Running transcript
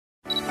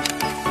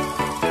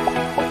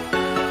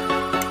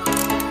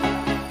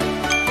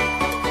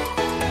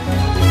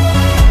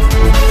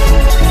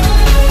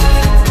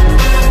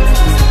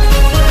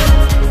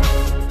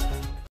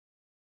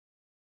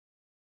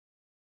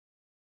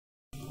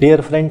Dear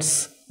friends,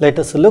 let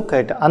us look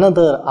at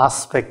another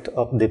aspect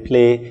of the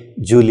play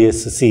Julius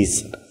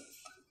Caesar.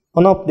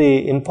 One of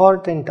the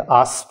important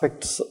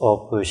aspects of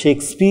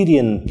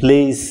Shakespearean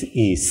plays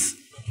is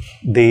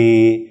the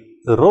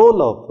role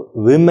of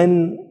women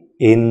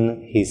in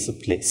his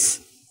plays.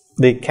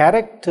 The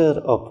character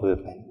of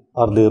women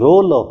or the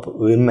role of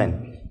women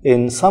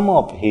in some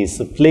of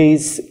his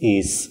plays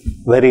is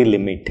very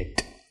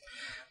limited.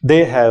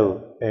 They have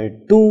a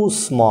too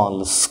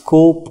small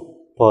scope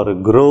for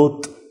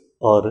growth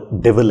or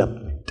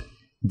development.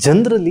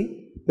 Generally,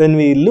 when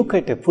we look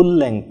at a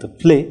full-length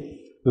play,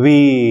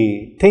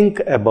 we think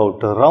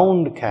about a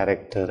round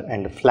character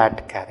and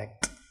flat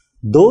character.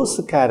 Those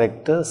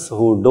characters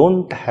who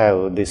don't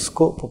have the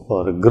scope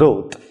for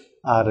growth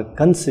are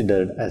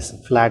considered as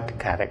flat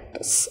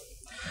characters.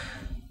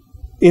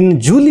 In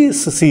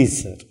Julius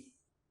Caesar,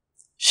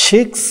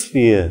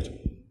 Shakespeare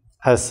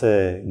has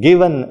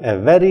given a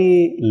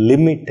very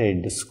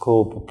limited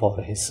scope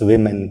for his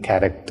women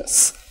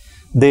characters.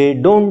 They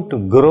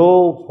don't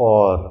grow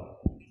for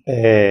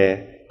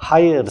a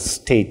higher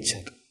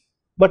stature,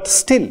 but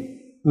still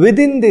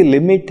within the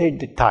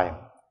limited time,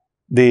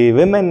 the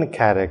women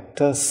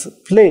characters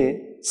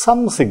play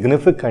some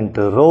significant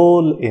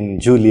role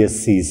in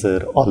Julius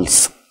Caesar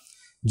also.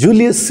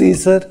 Julius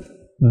Caesar,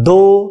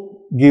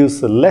 though,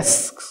 gives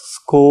less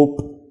scope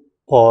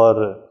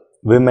for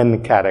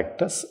women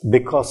characters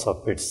because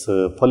of its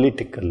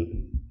political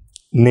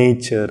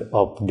nature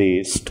of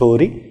the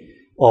story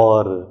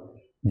or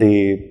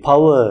the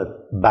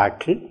power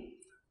battle.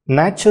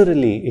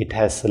 Naturally, it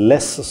has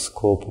less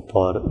scope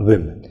for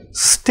women.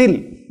 Still,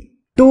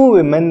 only two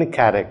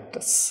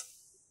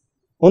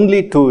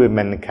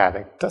women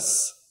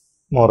characters,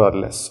 more or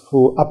less,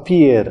 who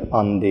appear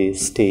on the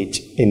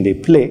stage in the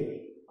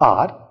play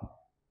are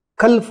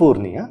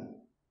Calpurnia,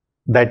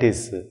 that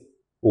is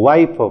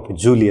wife of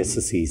Julius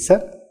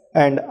Caesar,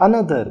 and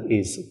another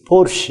is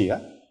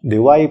Portia, the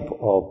wife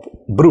of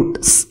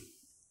Brutus.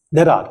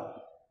 There are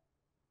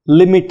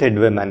limited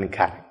women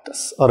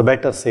characters, or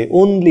better say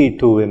only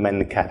two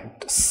women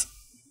characters.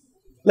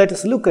 Let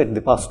us look at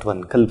the first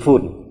one,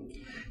 Calpurnia.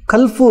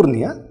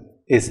 Calpurnia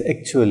is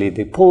actually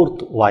the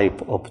fourth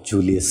wife of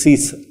Julius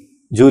Caesar.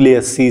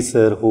 Julius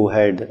Caesar, who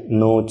had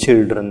no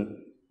children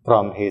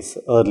from his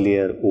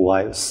earlier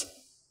wives,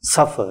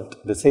 suffered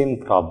the same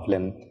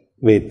problem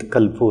with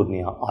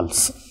Calpurnia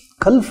also.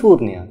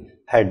 Calpurnia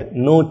had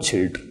no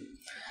children,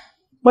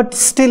 but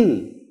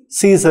still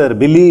Caesar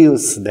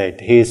believes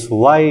that his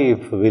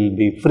wife will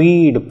be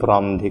freed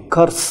from the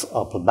curse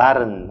of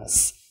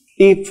barrenness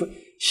if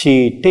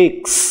she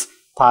takes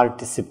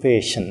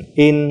participation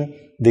in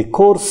the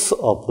course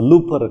of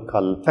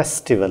Lupercal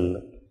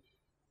festival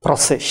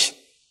procession.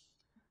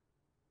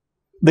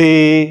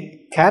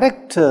 The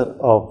character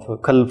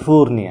of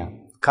Calpurnia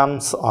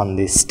comes on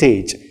the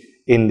stage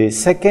in the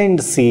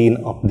second scene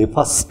of the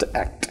first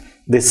act.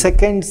 The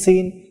second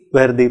scene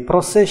where the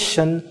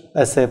procession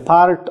as a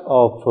part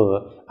of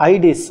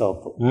Ides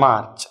of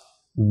March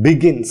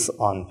begins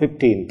on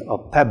 15th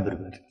of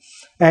February,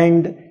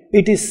 and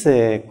it is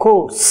a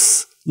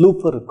course,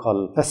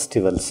 Lupercal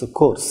festival's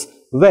course,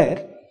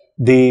 where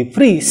the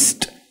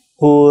priest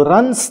who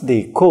runs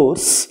the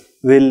course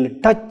will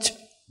touch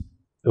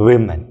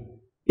women.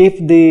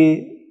 If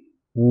the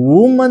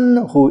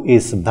woman who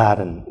is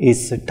barren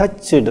is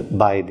touched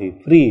by the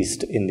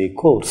priest in the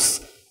course,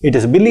 it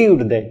is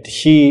believed that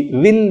she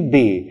will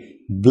be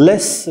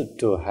blessed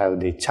to have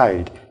the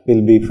child,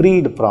 will be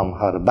freed from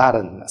her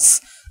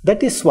barrenness.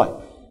 That is why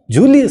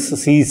Julius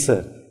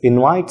Caesar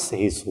invites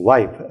his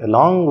wife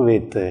along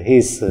with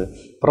his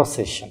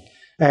procession,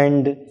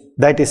 and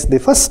that is the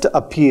first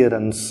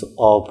appearance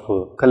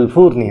of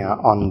Calpurnia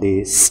on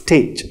the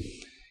stage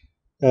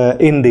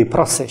in the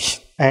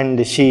procession,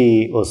 and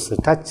she was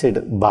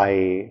touched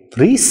by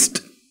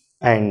priest,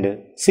 and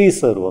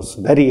Caesar was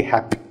very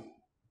happy.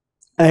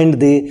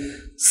 And the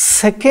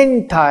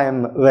second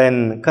time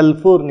when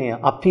Calpurnia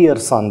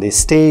appears on the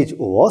stage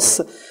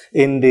was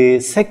in the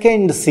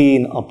second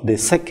scene of the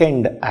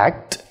second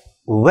act,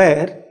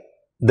 where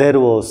there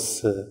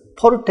was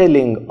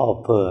foretelling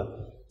of,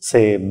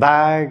 say,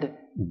 bad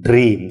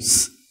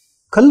dreams.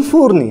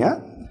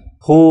 Calpurnia,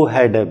 who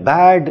had a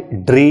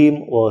bad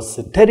dream, was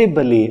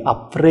terribly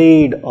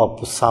afraid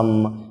of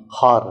some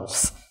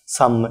horrors,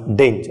 some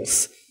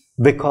dangers,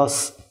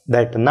 because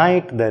that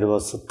night there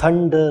was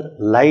thunder,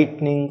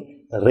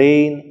 lightning,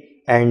 rain,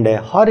 and a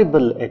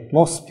horrible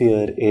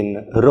atmosphere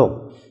in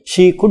Rome.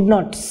 She could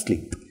not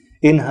sleep.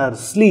 In her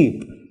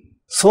sleep,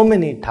 so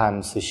many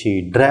times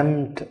she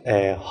dreamt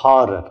a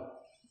horror.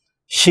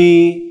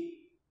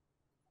 She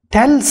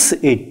tells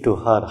it to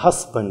her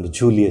husband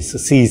Julius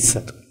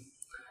Caesar,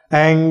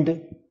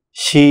 and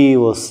she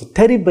was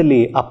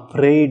terribly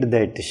afraid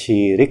that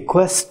she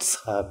requests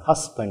her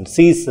husband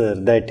Caesar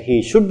that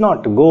he should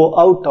not go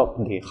out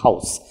of the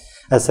house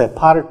as a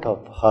part of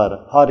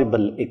her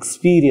horrible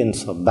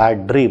experience of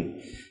bad dream.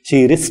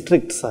 She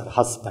restricts her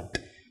husband,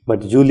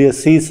 but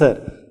Julius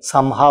Caesar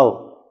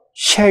somehow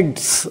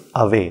sheds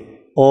away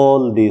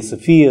all these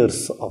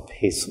fears of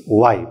his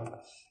wife.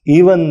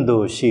 even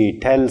though she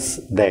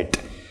tells that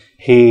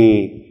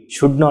he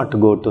should not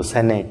go to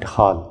Senate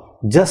Hall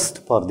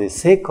just for the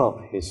sake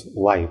of his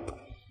wife.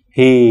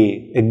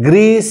 He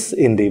agrees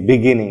in the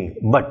beginning,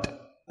 but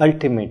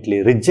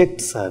ultimately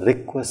rejects her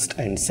request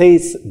and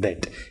says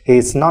that he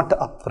is not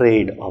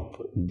afraid of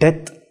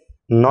death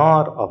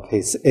nor of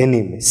his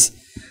enemies.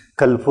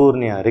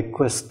 Calpurnia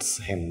requests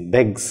him,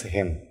 begs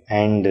him,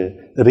 and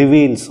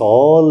reveals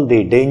all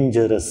the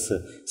dangerous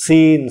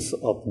scenes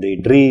of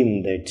the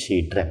dream that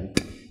she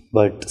dreamt.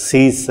 But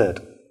Caesar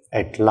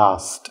at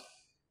last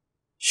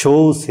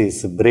shows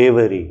his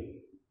bravery,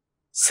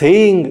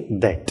 saying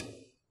that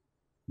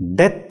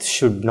death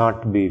should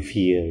not be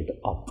feared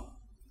of.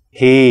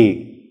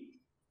 He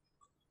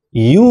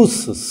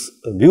uses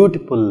a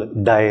beautiful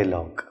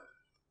dialogue.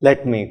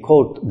 Let me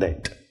quote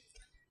that.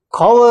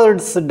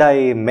 Cowards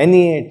die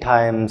many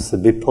times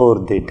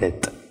before the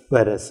death,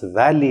 whereas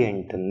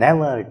valiant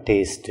never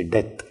taste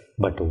death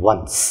but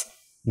once.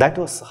 That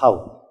was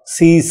how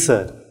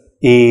Caesar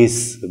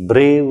is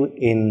brave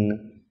in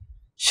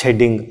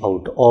shedding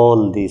out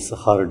all these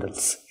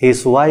hurdles.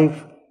 His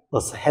wife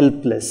was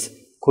helpless,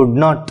 could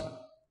not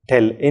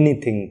tell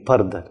anything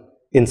further.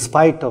 In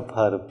spite of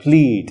her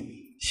plea,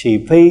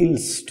 she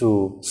fails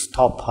to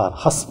stop her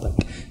husband.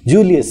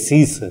 Julius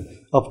Caesar,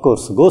 of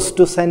course, goes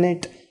to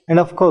Senate, and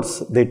of course,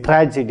 the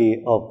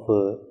tragedy of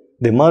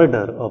the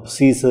murder of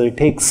Caesar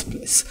takes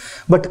place.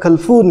 But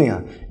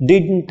Calpurnia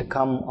didn't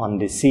come on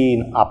the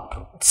scene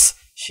afterwards.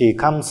 She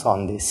comes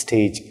on the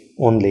stage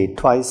only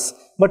twice,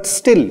 but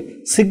still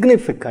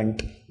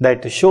significant,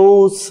 that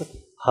shows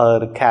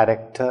her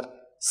character,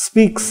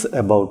 speaks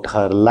about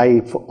her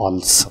life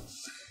also.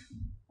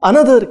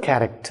 Another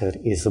character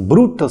is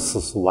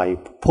Brutus's wife,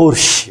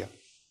 Portia.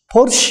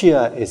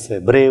 Portia is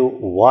a brave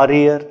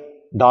warrior,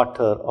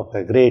 daughter of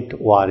a great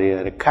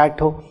warrior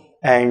Cato,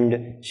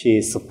 and she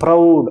is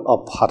proud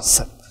of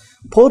herself.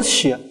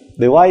 Portia,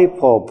 the wife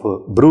of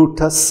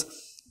Brutus,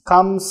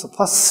 comes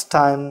first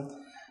time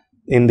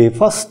in the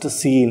first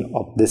scene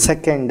of the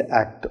second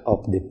act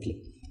of the play.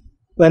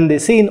 When the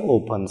scene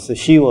opens,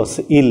 she was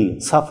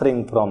ill,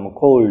 suffering from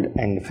cold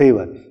and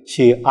fever.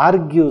 She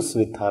argues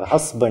with her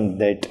husband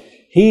that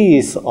he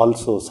is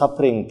also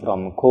suffering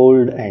from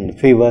cold and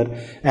fever,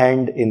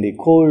 and in the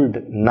cold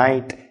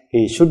night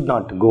he should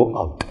not go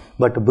out.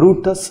 But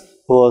Brutus,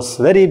 who was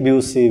very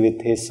busy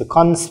with his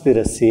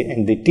conspiracy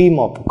and the team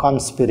of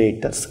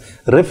conspirators,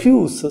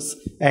 refuses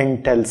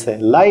and tells a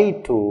lie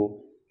to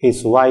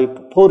his wife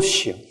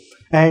Portia.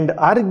 And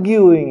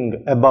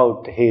arguing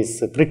about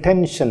his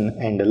pretension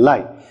and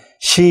lie,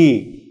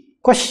 she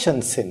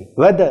questions him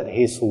whether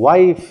his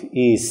wife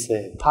is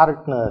a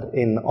partner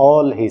in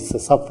all his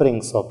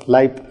sufferings of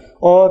life,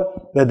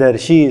 or whether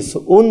she is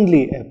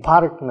only a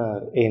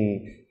partner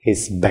in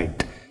his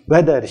bed,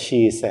 whether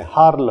she is a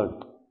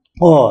harlot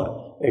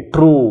or a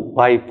true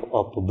wife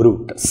of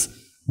Brutus.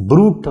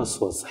 Brutus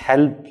was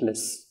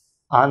helpless.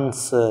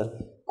 Answer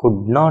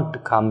could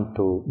not come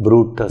to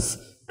Brutus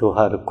to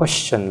her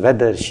question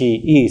whether she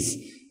is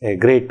a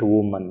great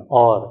woman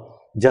or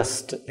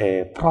just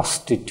a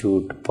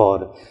prostitute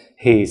for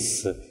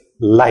his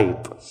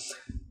life.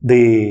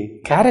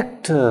 The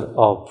character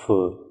of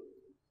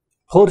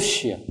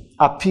Portia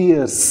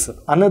appears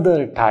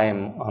another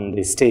time on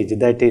the stage,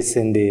 that is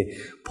in the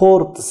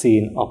fourth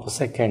scene of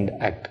second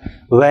act,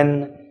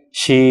 when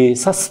she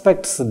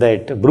suspects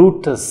that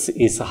Brutus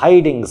is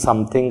hiding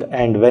something,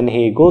 and when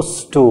he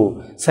goes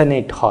to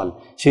Senate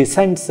Hall, she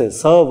sends a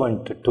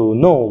servant to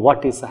know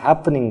what is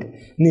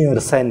happening near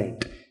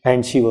Senate,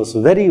 and she was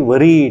very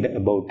worried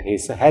about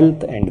his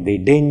health and the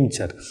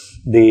danger.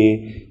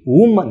 The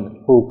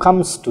woman who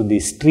comes to the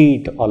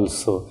street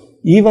also,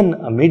 even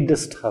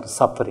amidst her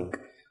suffering,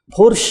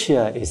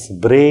 Portia is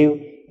brave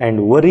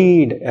and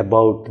worried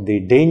about the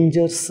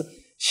dangers.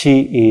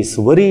 She is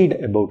worried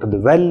about the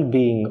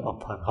well-being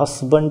of her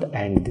husband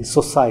and the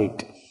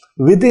society.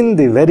 Within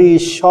the very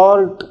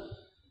short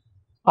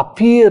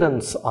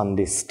appearance on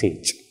the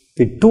stage,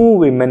 the two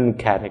women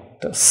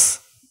characters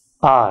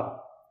are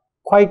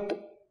quite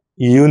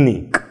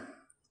unique.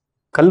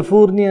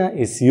 Calpurnia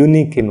is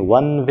unique in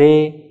one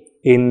way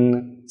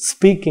in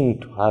speaking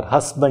to her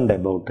husband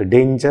about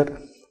danger,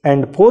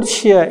 and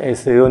Portia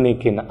is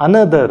unique in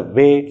another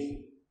way,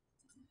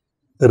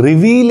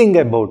 revealing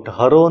about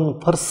her own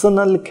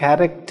personal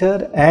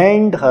character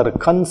and her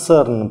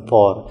concern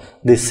for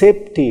the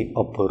safety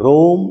of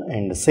Rome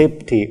and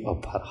safety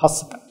of her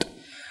husband.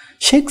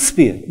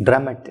 Shakespeare,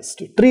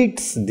 dramatist,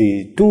 treats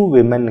the two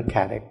women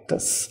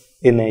characters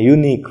in a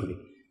unique way.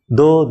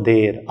 Though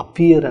their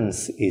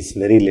appearance is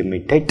very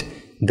limited,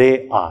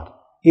 they are,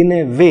 in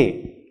a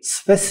way,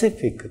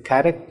 specific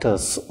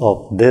characters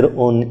of their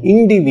own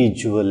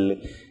individual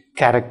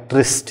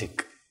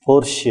characteristic.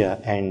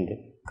 Portia and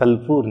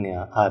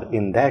Calpurnia are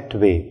in that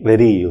way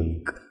very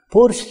unique.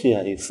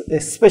 Portia is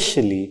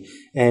especially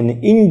an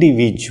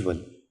individual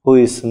who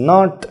is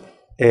not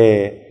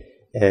a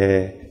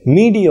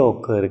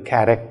mediocre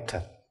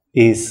character,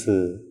 is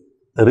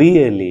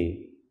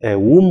really a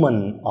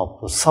woman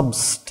of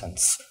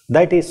substance.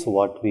 That is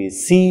what we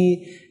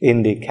see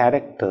in the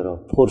character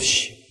of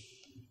Portia.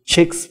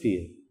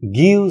 Shakespeare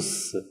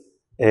gives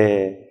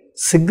a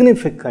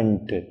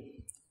significant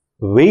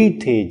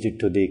weightage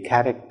to the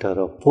character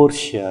of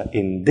Portia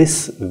in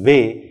this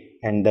way,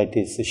 and that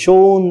is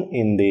shown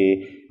in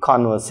the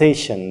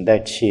conversation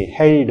that she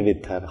held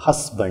with her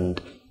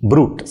husband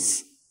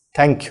Brutus.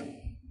 Thank you.